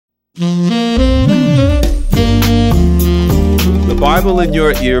The Bible in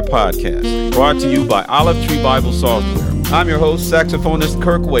Your Ear podcast, brought to you by Olive Tree Bible Software. I'm your host, saxophonist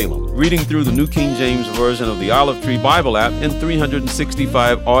Kirk Whalum, reading through the New King James Version of the Olive Tree Bible app in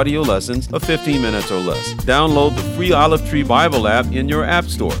 365 audio lessons of 15 minutes or less. Download the free Olive Tree Bible app in your app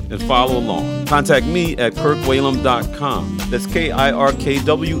store and follow along. Contact me at kirkwhalum.com. That's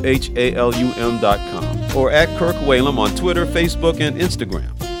KIRKWHALUM.com. Or at Kirk Whalum on Twitter, Facebook, and Instagram.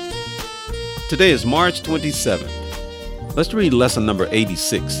 Today is March 27th. Let's read lesson number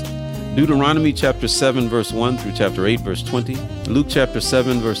 86. Deuteronomy chapter 7, verse 1 through chapter 8, verse 20. Luke chapter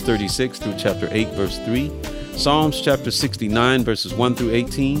 7, verse 36 through chapter 8, verse 3. Psalms chapter 69, verses 1 through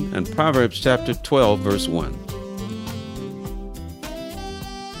 18. And Proverbs chapter 12, verse 1.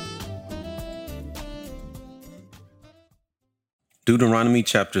 Deuteronomy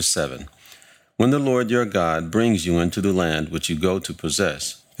chapter 7. When the Lord your God brings you into the land which you go to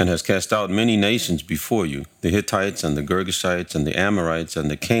possess, and has cast out many nations before you, the Hittites and the Girgashites and the Amorites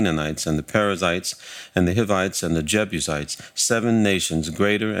and the Canaanites and the Perizzites and the Hivites and the Jebusites, 7 nations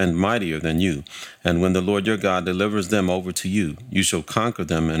greater and mightier than you. And when the Lord your God delivers them over to you, you shall conquer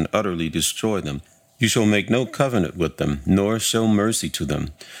them and utterly destroy them. You shall make no covenant with them, nor show mercy to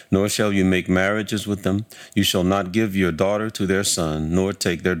them, nor shall you make marriages with them. You shall not give your daughter to their son, nor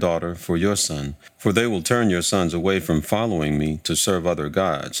take their daughter for your son. For they will turn your sons away from following me to serve other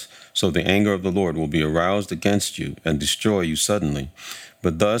gods. So the anger of the Lord will be aroused against you and destroy you suddenly.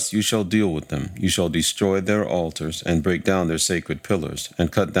 But thus you shall deal with them. You shall destroy their altars, and break down their sacred pillars,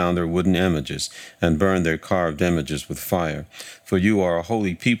 and cut down their wooden images, and burn their carved images with fire. For you are a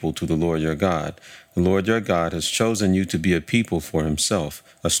holy people to the Lord your God. The Lord your God has chosen you to be a people for himself,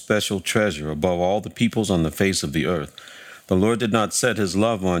 a special treasure above all the peoples on the face of the earth. The Lord did not set his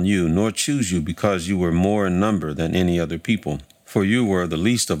love on you, nor choose you because you were more in number than any other people. For you were the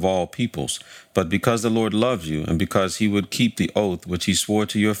least of all peoples. But because the Lord loves you, and because he would keep the oath which he swore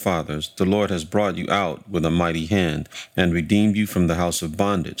to your fathers, the Lord has brought you out with a mighty hand, and redeemed you from the house of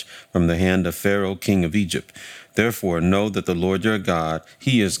bondage, from the hand of Pharaoh king of Egypt. Therefore know that the Lord your God,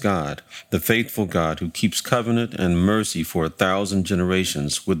 he is God, the faithful God who keeps covenant and mercy for 1,000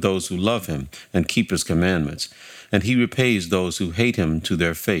 generations with those who love him and keep his commandments. And he repays those who hate him to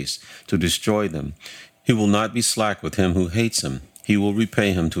their face, to destroy them. He will not be slack with him who hates him. He will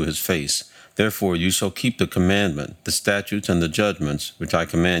repay him to his face. Therefore you shall keep the commandment, the statutes, and the judgments which I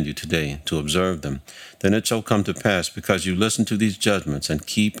command you today, to observe them. Then it shall come to pass, because you listen to these judgments and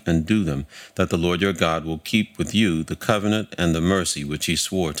keep and do them, that the Lord your God will keep with you the covenant and the mercy which he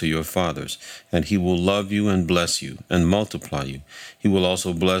swore to your fathers. And he will love you and bless you and multiply you. He will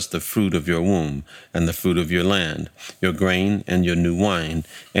also bless the fruit of your womb and the fruit of your land, your grain and your new wine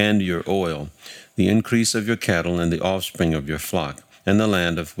and your oil, the increase of your cattle and the offspring of your flock, and the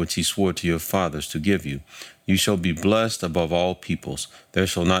land of which he swore to your fathers to give you. You shall be blessed above all peoples. There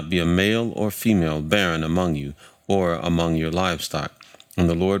shall not be a male or female barren among you, or among your livestock. And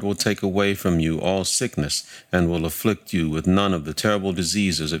the Lord will take away from you all sickness, and will afflict you with none of the terrible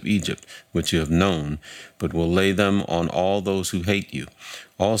diseases of Egypt, which you have known, but will lay them on all those who hate you.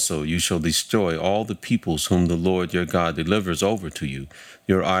 Also you shall destroy all the peoples whom the Lord your God delivers over to you.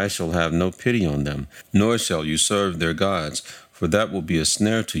 Your eye shall have no pity on them, nor shall you serve their gods, for that will be a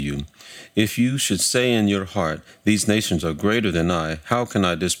snare to you. If you should say in your heart, these nations are greater than I, how can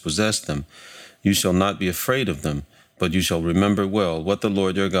I dispossess them? You shall not be afraid of them, but you shall remember well what the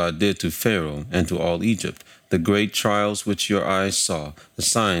Lord your God did to Pharaoh and to all Egypt, the great trials which your eyes saw, the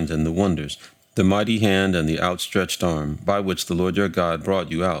signs and the wonders, the mighty hand and the outstretched arm, by which the Lord your God brought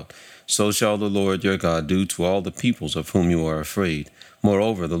you out. So shall the Lord your God do to all the peoples of whom you are afraid.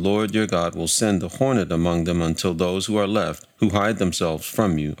 Moreover, the Lord your God will send the hornet among them until those who are left, who hide themselves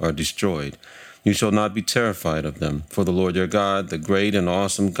from you, are destroyed. You shall not be terrified of them, for the Lord your God, the great and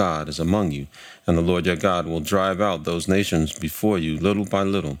awesome God, is among you, and the Lord your God will drive out those nations before you little by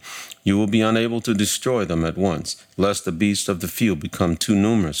little. You will be unable to destroy them at once, lest the beasts of the field become too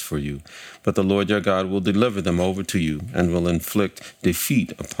numerous for you. But the Lord your God will deliver them over to you, and will inflict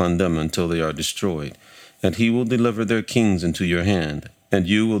defeat upon them until they are destroyed. And he will deliver their kings into your hand, and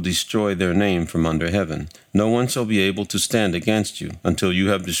you will destroy their name from under heaven. No one shall be able to stand against you until you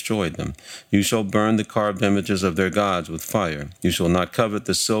have destroyed them. You shall burn the carved images of their gods with fire. You shall not covet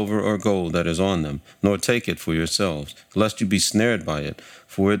the silver or gold that is on them, nor take it for yourselves, lest you be snared by it,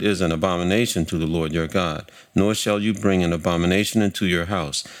 for it is an abomination to the Lord your God. Nor shall you bring an abomination into your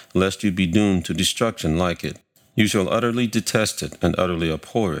house, lest you be doomed to destruction like it. You shall utterly detest it and utterly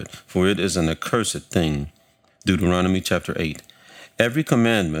abhor it, for it is an accursed thing. Deuteronomy chapter 8. Every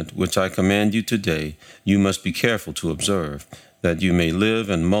commandment which I command you today, you must be careful to observe. that you may live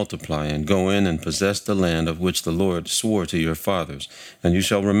and multiply, and go in and possess the land of which the Lord swore to your fathers. And you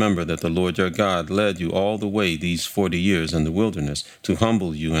shall remember that the Lord your God led you all the way these 40 years in the wilderness, to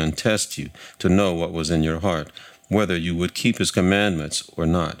humble you and test you, to know what was in your heart, whether you would keep his commandments or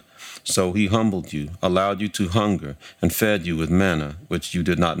not. So he humbled you, allowed you to hunger, and fed you with manna, which you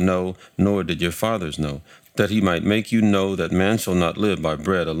did not know, nor did your fathers know, that he might make you know that man shall not live by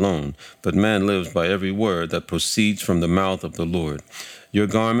bread alone, but man lives by every word that proceeds from the mouth of the Lord. Your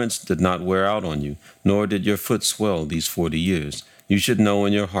garments did not wear out on you, nor did your foot swell these 40 years. You should know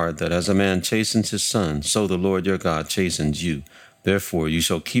in your heart that as a man chastens his son, so the Lord your God chastens you. Therefore you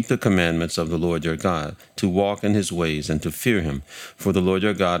shall keep the commandments of the Lord your God, to walk in his ways and to fear him. For the Lord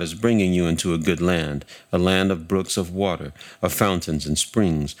your God is bringing you into a good land, a land of brooks of water, of fountains and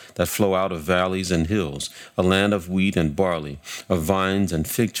springs that flow out of valleys and hills, a land of wheat and barley, of vines and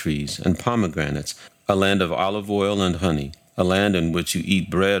fig trees and pomegranates, a land of olive oil and honey, a land in which you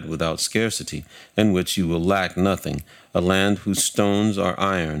eat bread without scarcity, in which you will lack nothing, a land whose stones are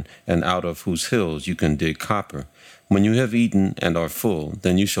iron, and out of whose hills you can dig copper. When you have eaten and are full,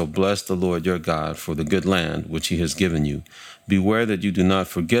 then you shall bless the Lord your God for the good land which he has given you. Beware that you do not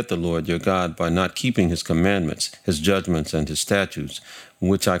forget the Lord your God by not keeping his commandments, his judgments, and his statutes,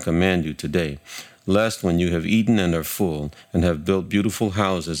 which I command you today. Lest when you have eaten and are full, and have built beautiful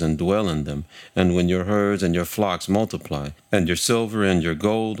houses and dwell in them, and when your herds and your flocks multiply, and your silver and your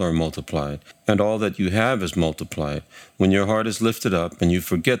gold are multiplied, and all that you have is multiplied, when your heart is lifted up, and you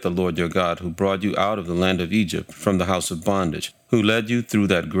forget the Lord your God, who brought you out of the land of Egypt, from the house of bondage, who led you through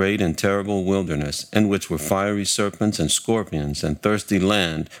that great and terrible wilderness, in which were fiery serpents and scorpions, and thirsty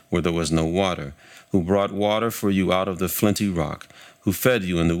land where there was no water, who brought water for you out of the flinty rock, who fed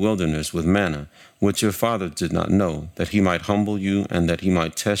you in the wilderness with manna, which your fathers did not know, that he might humble you and that he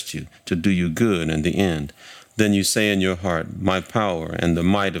might test you, to do you good in the end. Then you say in your heart, my power and the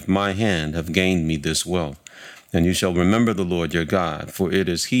might of my hand have gained me this wealth. And you shall remember the Lord your God, for it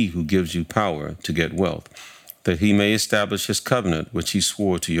is he who gives you power to get wealth, that he may establish his covenant which he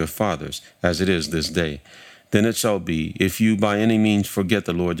swore to your fathers, as it is this day. Then it shall be, if you by any means forget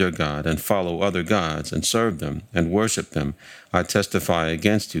the Lord your God, and follow other gods, and serve them, and worship them, I testify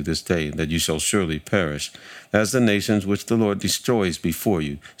against you this day that you shall surely perish. As the nations which the Lord destroys before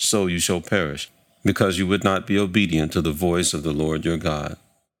you, so you shall perish, because you would not be obedient to the voice of the Lord your God.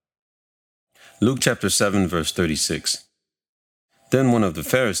 Luke chapter 7, verse 36. Then one of the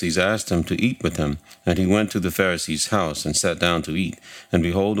Pharisees asked him to eat with him, and he went to the Pharisee's house and sat down to eat. And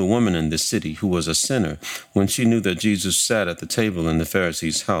behold, a woman in the city, who was a sinner, when she knew that Jesus sat at the table in the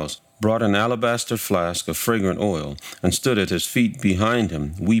Pharisee's house, brought an alabaster flask of fragrant oil, and stood at his feet behind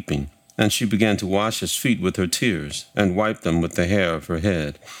him, weeping. And she began to wash his feet with her tears, and wiped them with the hair of her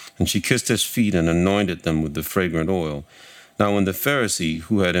head. And she kissed his feet and anointed them with the fragrant oil. Now when the Pharisee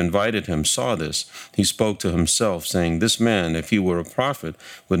who had invited him saw this, he spoke to himself, saying, This man, if he were a prophet,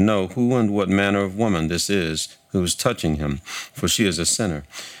 would know who and what manner of woman this is who is touching him, for she is a sinner.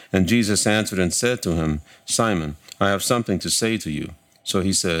 And Jesus answered and said to him, Simon, I have something to say to you. So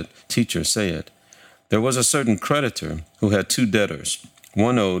he said, Teacher, say it. There was a certain creditor who had 2 debtors.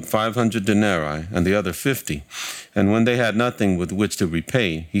 One owed 500 denarii, and the other 50. And when they had nothing with which to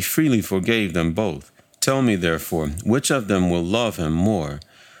repay, he freely forgave them both. Tell me, therefore, which of them will love him more?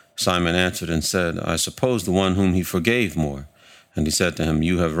 Simon answered and said, I suppose the one whom he forgave more. And he said to him,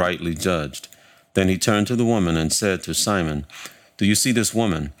 You have rightly judged. Then he turned to the woman and said to Simon, Do you see this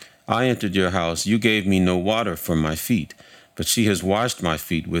woman? I entered your house, you gave me no water for my feet, but she has washed my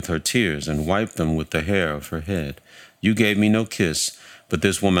feet with her tears and wiped them with the hair of her head. You gave me no kiss, but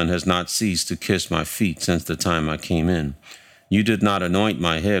this woman has not ceased to kiss my feet since the time I came in. You did not anoint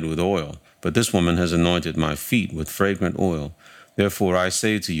my head with oil, but this woman has anointed my feet with fragrant oil. Therefore I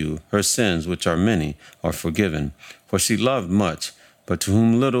say to you, her sins, which are many, are forgiven. For she loved much, but to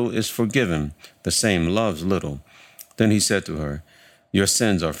whom little is forgiven, the same loves little. Then he said to her, Your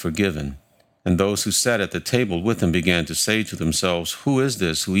sins are forgiven. And those who sat at the table with him began to say to themselves, Who is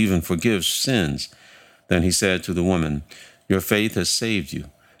this who even forgives sins? Then he said to the woman, Your faith has saved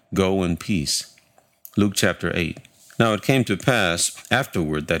you. Go in peace. Luke chapter 8. Now it came to pass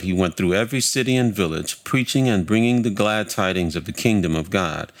afterward that he went through every city and village, preaching and bringing the glad tidings of the kingdom of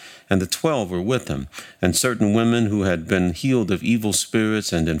God. And the 12 were with him, and certain women who had been healed of evil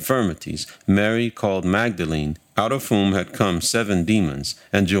spirits and infirmities, Mary called Magdalene, out of whom had come 7 demons,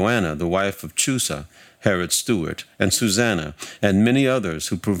 and Joanna, the wife of Chusa, Herod's steward, and Susanna, and many others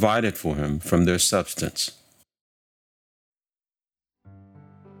who provided for him from their substance.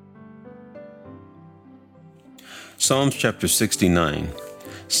 Psalms chapter 69.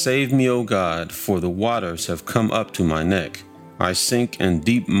 Save me, O God, for the waters have come up to my neck. I sink in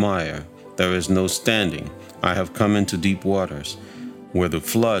deep mire. There is no standing. I have come into deep waters, where the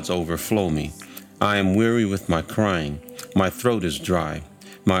floods overflow me. I am weary with my crying. My throat is dry.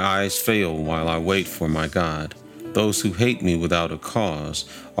 My eyes fail while I wait for my God. Those who hate me without a cause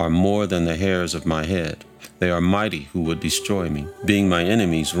are more than the hairs of my head. They are mighty who would destroy me, being my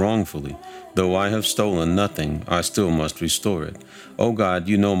enemies wrongfully. Though I have stolen nothing, I still must restore it. O God,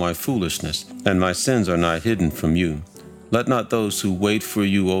 you know my foolishness, and my sins are not hidden from you. Let not those who wait for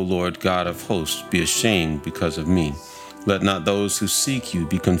you, O Lord God of hosts, be ashamed because of me. Let not those who seek you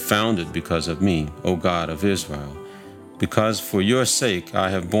be confounded because of me, O God of Israel. Because for your sake I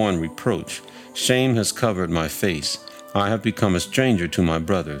have borne reproach. Shame has covered my face. I have become a stranger to my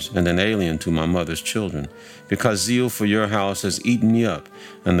brothers, and an alien to my mother's children, because zeal for your house has eaten me up,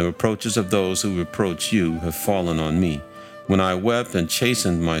 and the reproaches of those who reproach you have fallen on me. When I wept and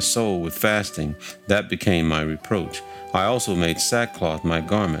chastened my soul with fasting, that became my reproach. I also made sackcloth my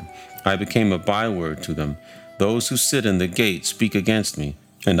garment. I became a byword to them. Those who sit in the gate speak against me,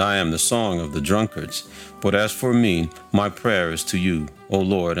 and I am the song of the drunkards. But as for me, my prayer is to you, O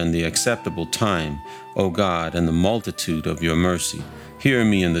Lord, in the acceptable time, O God, in the multitude of your mercy. Hear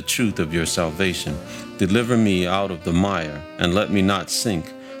me in the truth of your salvation. Deliver me out of the mire, and let me not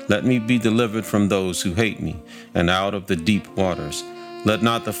sink. Let me be delivered from those who hate me, and out of the deep waters. Let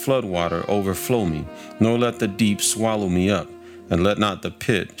not the flood water overflow me, nor let the deep swallow me up, and let not the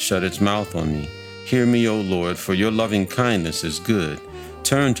pit shut its mouth on me. Hear me, O Lord, for your loving kindness is good.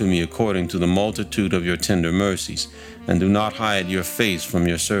 Turn to me according to the multitude of your tender mercies, and do not hide your face from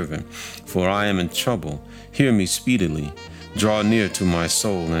your servant, for I am in trouble. Hear me speedily. Draw near to my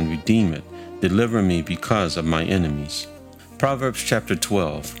soul and redeem it. Deliver me because of my enemies. Proverbs chapter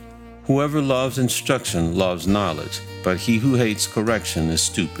 12. Whoever loves instruction loves knowledge, but he who hates correction is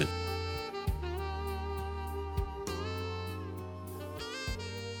stupid.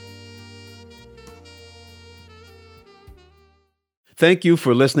 Thank you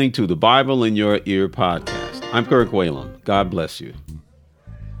for listening to the Bible in Your Ear podcast. I'm Kirk Whalum. God bless you.